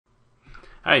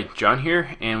Hi, John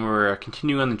here, and we're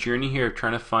continuing on the journey here of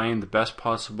trying to find the best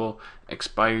possible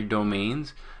expired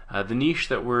domains. The niche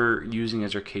that we're using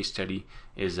as our case study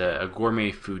is a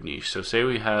gourmet food niche. So say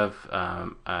we have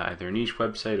either a niche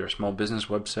website or a small business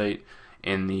website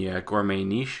in the gourmet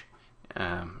niche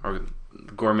or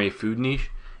gourmet food niche,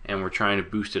 and we're trying to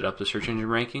boost it up the search engine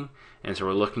ranking, and so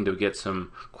we're looking to get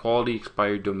some quality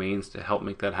expired domains to help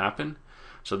make that happen.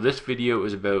 So this video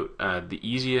is about the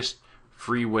easiest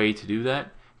free way to do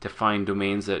that, to find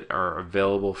domains that are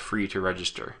available free to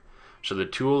register. So the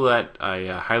tool that I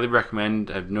highly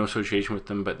recommend, I have no association with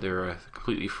them, but they're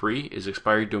completely free, is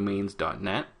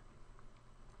expireddomains.net.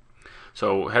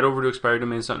 So head over to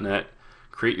expireddomains.net,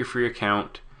 create your free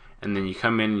account, and then you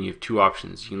come in and you have two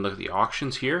options. You can look at the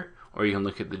auctions here, or you can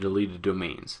look at the deleted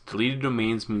domains. Deleted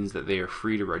domains means that they are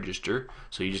free to register,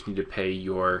 so you just need to pay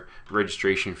your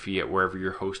registration fee at wherever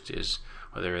your host is,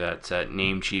 whether that's at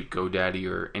Namecheap, GoDaddy,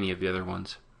 or any of the other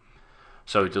ones.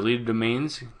 So deleted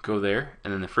domains, go there,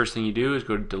 and then the first thing you do is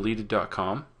go to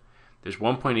deleted.com. There's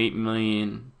 1.8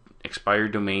 million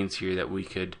expired domains here that we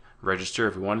could register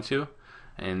if we wanted to,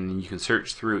 and you can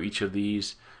search through each of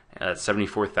these at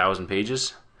 74,000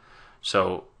 pages.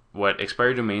 So what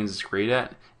expired domains is great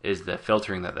at is the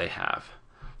filtering that they have.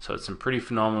 So it's some pretty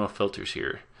phenomenal filters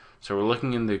here. So we're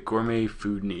looking in the gourmet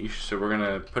food niche, so we're going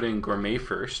to put in gourmet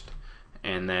first,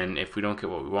 and then if we don't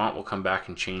get what we want, we'll come back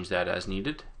and change that as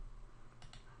needed.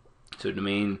 So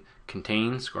domain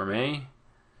contains gourmet.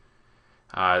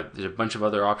 There's a bunch of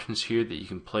other options here that you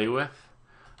can play with.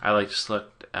 I like to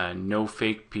select no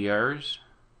fake PRs.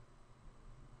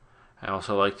 I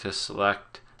also like to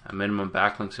select a minimum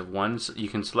backlinks of 1. So you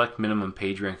can select minimum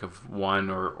page rank of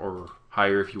 1 or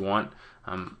higher if you want.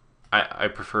 I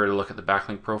prefer to look at the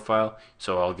backlink profile,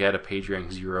 so I'll get a page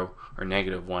rank 0 or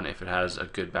 -1 if it has a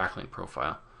good backlink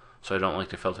profile. So I don't like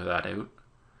to filter that out.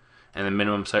 And the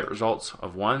minimum site results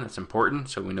of 1, that's important,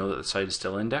 so we know that the site is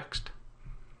still indexed.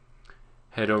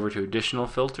 Head over to additional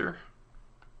filter,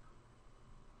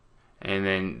 and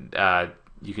then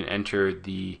you can enter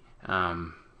the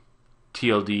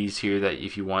TLDs here, that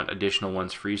if you want additional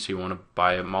ones free, so you want to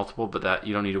buy a multiple, but that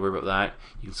you don't need to worry about that.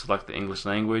 You can select the English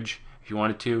language if you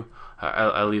wanted to.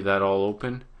 I'll leave that all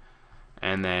open.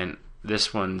 And then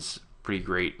this one's pretty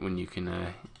great when you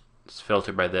can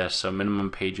filter by this. So minimum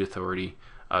page authority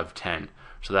of 10.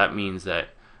 So that means that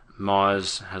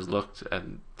Moz has looked at,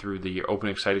 through the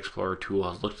Open Site Explorer tool,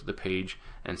 has looked at the page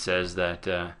and says that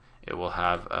it will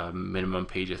have a minimum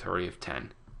page authority of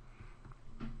 10.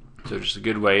 So just a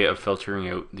good way of filtering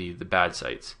out the bad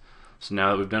sites. So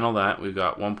now that we've done all that, we've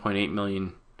got 1.8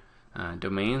 million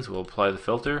domains. We'll apply the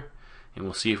filter and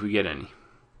we'll see if we get any.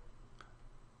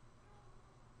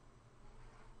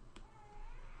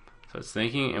 So it's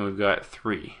thinking, and we've got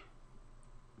 3.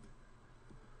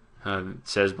 It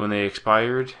says when they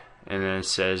expired, and then it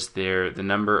says there the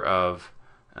number of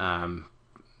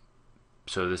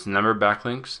so this number of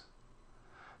backlinks,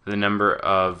 the number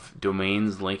of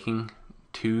domains linking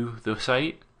to the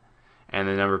site, and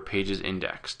the number of pages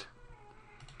indexed.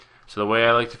 So the way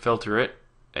I like to filter it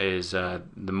is the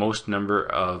most number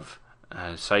of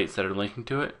sites that are linking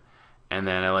to it, and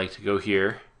then I like to go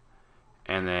here,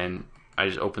 and then I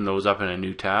just open those up in a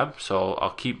new tab. So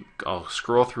I'll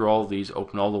scroll through all of these,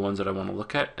 open all the ones that I want to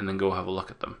look at, and then go have a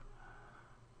look at them.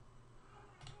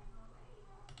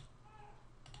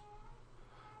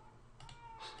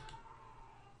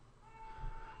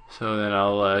 So then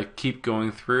I'll keep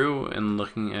going through and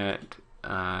looking at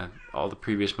all the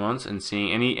previous months and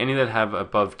seeing any that have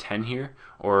above 10 here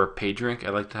or page rank. I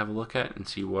like to have a look at and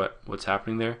see what's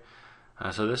happening there.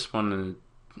 So this one is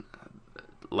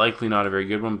likely not a very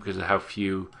good one because of how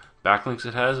few backlinks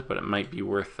it has, but it might be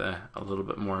worth a little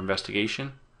bit more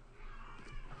investigation.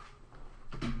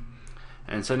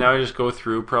 And so now I just go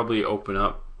through, probably open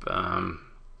up,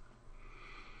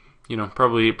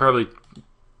 probably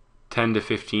 10 to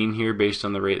 15 here based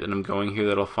on the rate that I'm going here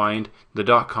that I'll find. The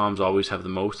 .coms always have the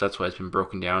most, that's why it's been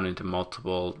broken down into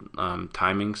multiple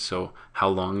timings, so how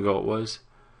long ago it was.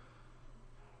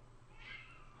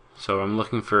 So I'm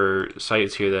looking for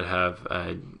sites here that have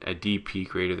a DP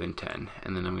greater than 10,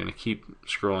 and then I'm going to keep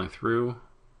scrolling through.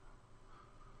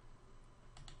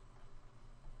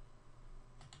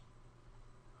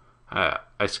 I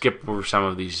skip over some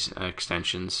of these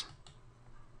extensions.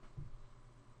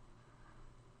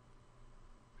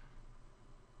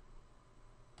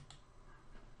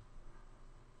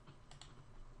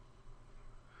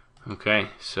 Okay,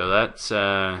 so that's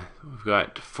we've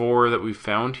got 4 that we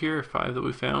found here, 5 that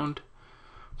we found.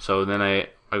 So then I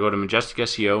go to Majestic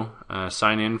SEO,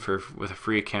 sign in with a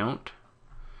free account.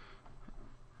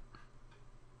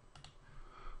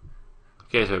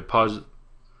 Okay, so I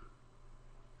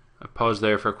paused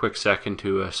there for a quick second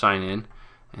to sign in,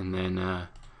 and then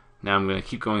now I'm going to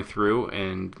keep going through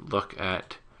and look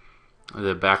at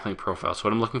the backlink profile. So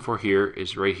what I'm looking for here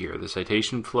is right here, the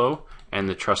citation flow and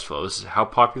the trust flow. This is how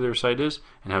popular a site is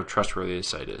and how trustworthy a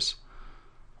site is.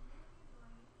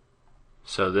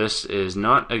 So this is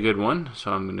not a good one,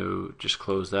 so I'm going to just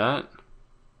close that.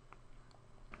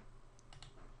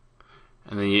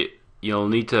 And then you'll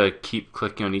need to keep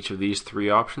clicking on each of these three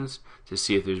options to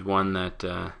see if there's one that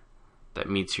that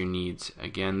meets your needs.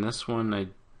 Again, this one I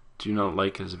do not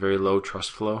like. It's very low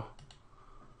trust flow.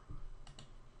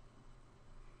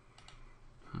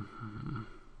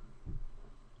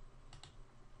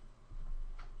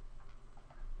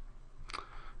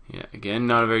 Yeah, again,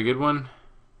 not a very good one.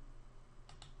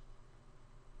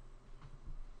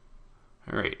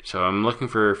 Alright, so I'm looking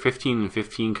for 15 and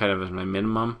 15 kind of as my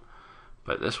minimum,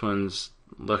 but this one's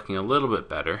looking a little bit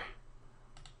better.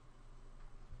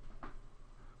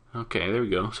 Okay, there we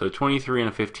go. So 23 and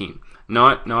a 15.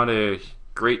 Not a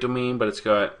great domain, but it's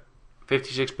got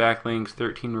 56 backlinks,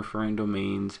 13 referring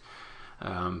domains.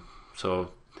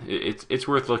 So it's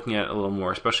worth looking at a little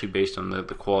more, especially based on the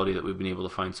quality that we've been able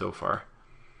to find so far.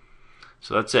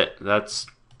 So that's it. That's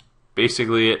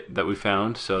basically it that we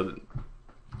found. So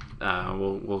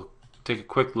we'll take a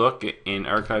quick look in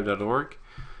archive.org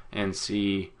and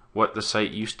see what the site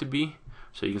used to be.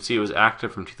 So you can see it was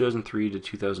active from 2003 to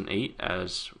 2008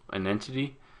 as an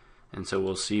entity, and so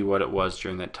we'll see what it was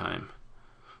during that time.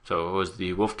 So it was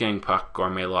the Wolfgang Puck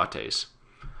Gourmet Lattes.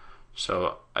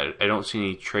 So I don't see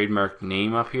any trademark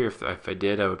name up here. If I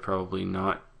did, I would probably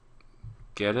not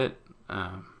get it.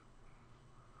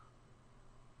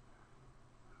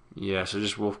 Yeah, so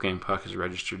just Wolfgang Puck is a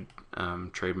registered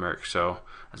trademark. So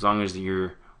as long as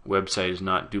your website is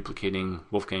not duplicating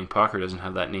Wolfgang Puck or doesn't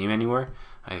have that name anywhere,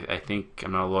 I think,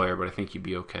 I'm not a lawyer, but I think you'd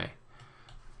be okay.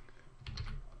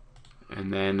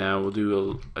 And then we'll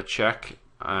do a check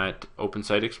at Open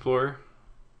Site Explorer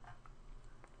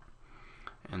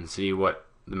and see what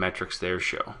the metrics there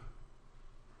show.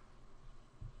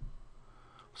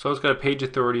 So it's got a page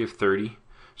authority of 30.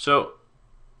 So,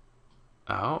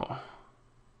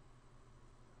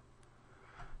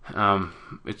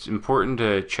 it's important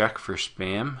to check for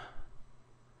spam.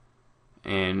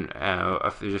 And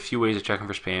there's a few ways of checking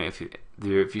for spam.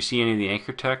 If you see any of the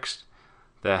anchor text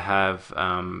that have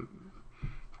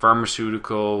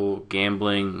pharmaceutical,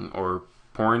 gambling, or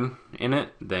porn in it,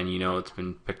 then you know it's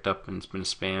been picked up and it's been a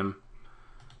spam,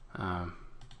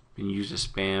 been used as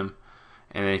spam.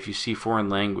 And then if you see foreign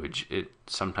language, it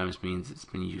sometimes means it's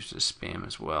been used as spam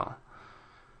as well.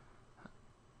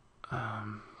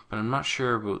 But I'm not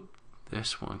sure about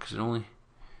this one because it only.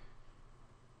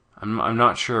 I'm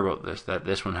not sure about this, that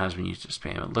this one has been used as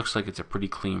spam. It looks like it's a pretty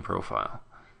clean profile.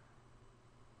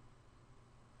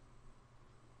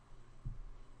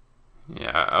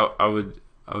 Yeah, I would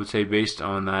say based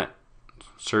on that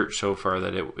search so far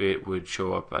that it would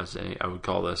show up as I would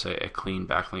call this a clean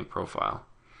backlink profile.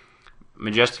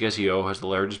 Majestic SEO has the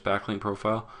largest backlink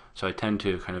profile, so I tend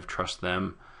to kind of trust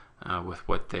them with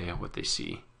what they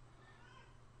see.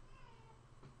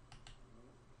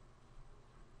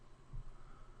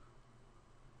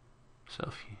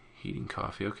 Self-heating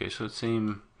coffee. Okay, so it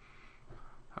seemed,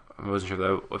 I wasn't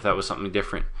sure if that was something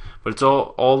different, but it's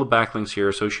all the backlinks here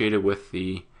associated with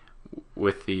the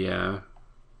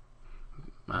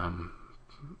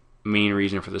main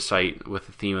reason for the site, with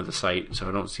the theme of the site. So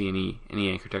I don't see any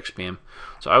anchor text spam.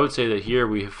 So I would say that here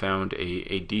we have found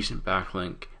a decent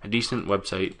backlink, a decent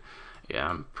website.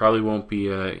 Probably won't be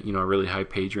a really high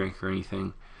page rank or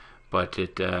anything, but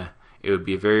it would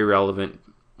be a very relevant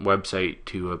website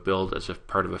to build as a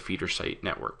part of a feeder site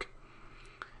network.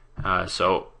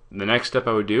 So the next step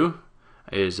I would do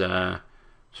is sort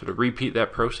of repeat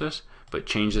that process, but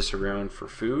change this around for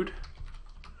food,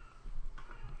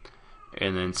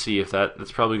 and then see if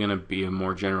that's probably going to be a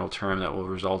more general term that will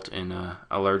result in a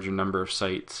larger number of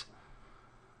sites.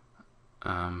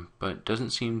 But doesn't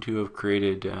seem to have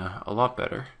created a lot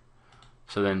better.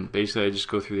 So then basically I just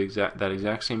go through that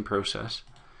exact same process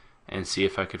and see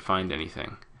if I could find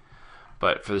anything.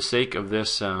 But for the sake of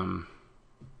this, that one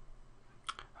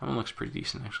looks pretty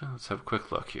decent actually. Let's have a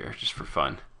quick look here just for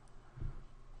fun.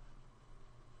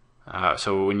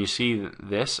 So when you see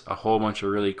this, a whole bunch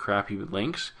of really crappy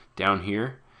links down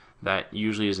here, that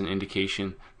usually is an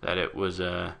indication that it was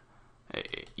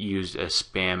used as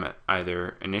spam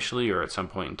either initially or at some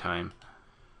point in time.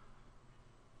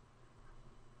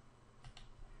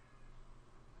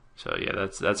 So yeah,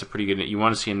 that's a pretty good. You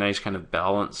want to see a nice kind of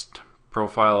balanced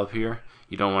profile up here.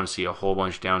 You don't want to see a whole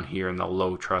bunch down here in the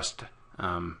low trust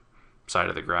side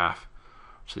of the graph.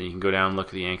 So you can go down and look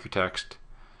at the anchor text.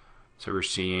 So we're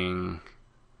seeing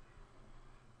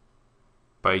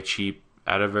buy cheap,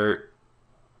 advert.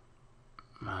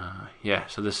 Yeah,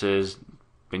 so this has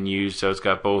been used. So it's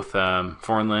got both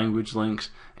foreign language links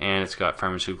and it's got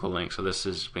pharmaceutical links. So this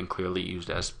has been clearly used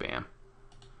as spam.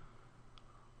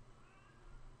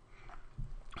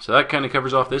 So that kind of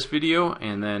covers off this video,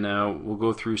 and then we'll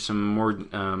go through some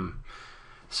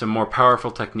more powerful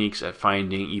techniques at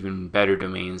finding even better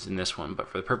domains in this one. But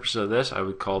for the purpose of this, I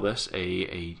would call this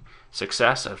a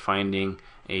success at finding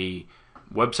a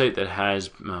website that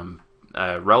has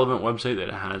a relevant website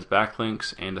that has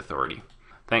backlinks and authority.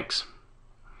 Thanks.